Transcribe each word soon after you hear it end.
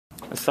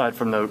aside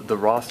from the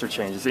roster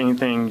changes,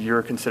 anything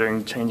you're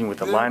considering changing with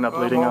the lineup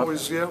leading up?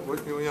 Yeah,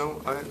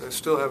 I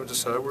still haven't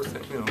decided. We're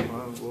thinking,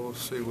 we'll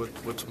see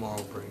what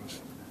tomorrow brings.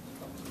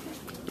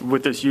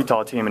 With this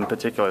Utah team in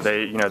particular,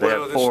 they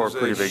have four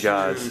pretty big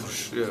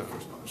guys. Yeah,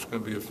 it's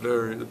going to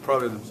be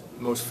probably the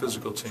most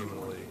physical team in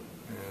the league,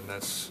 and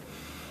that's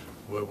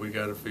what we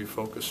got to be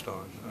focused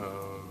on.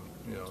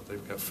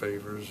 They've got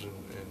Favors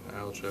and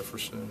Al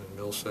Jefferson and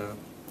Millsap.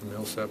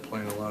 Millsap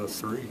playing a lot of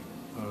three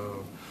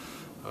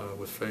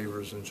with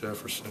Favors and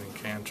Jefferson and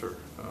Cantor.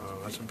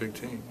 That's a big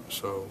team.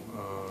 So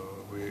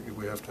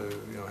we have to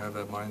have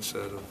that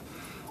mindset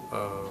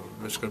of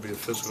it's going to be a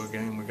physical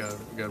game. We got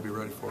to be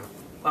ready for it.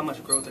 How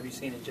much growth have you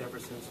seen in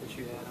Jefferson since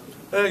you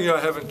had him? I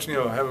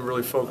haven't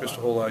really focused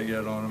a whole lot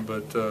yet on him,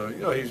 but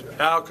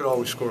Al could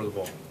always score the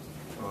ball.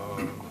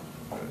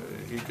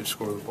 He could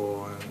score the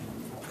ball and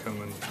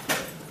coming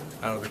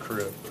out of the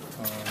crib.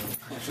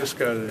 He's just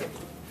got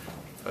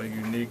a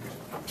unique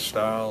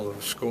style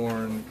of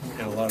scoring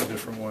in a lot of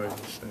different ways,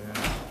 and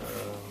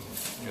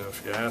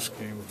if you ask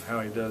him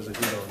how he does it,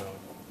 he don't know.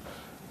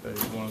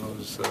 He's one of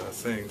those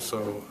things.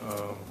 So.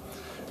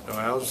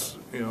 Al's,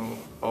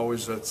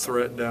 always that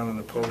threat down in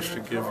the post to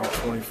give you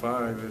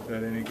 25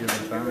 at any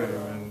given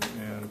time,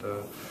 and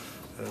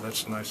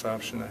that's a nice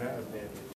option to have.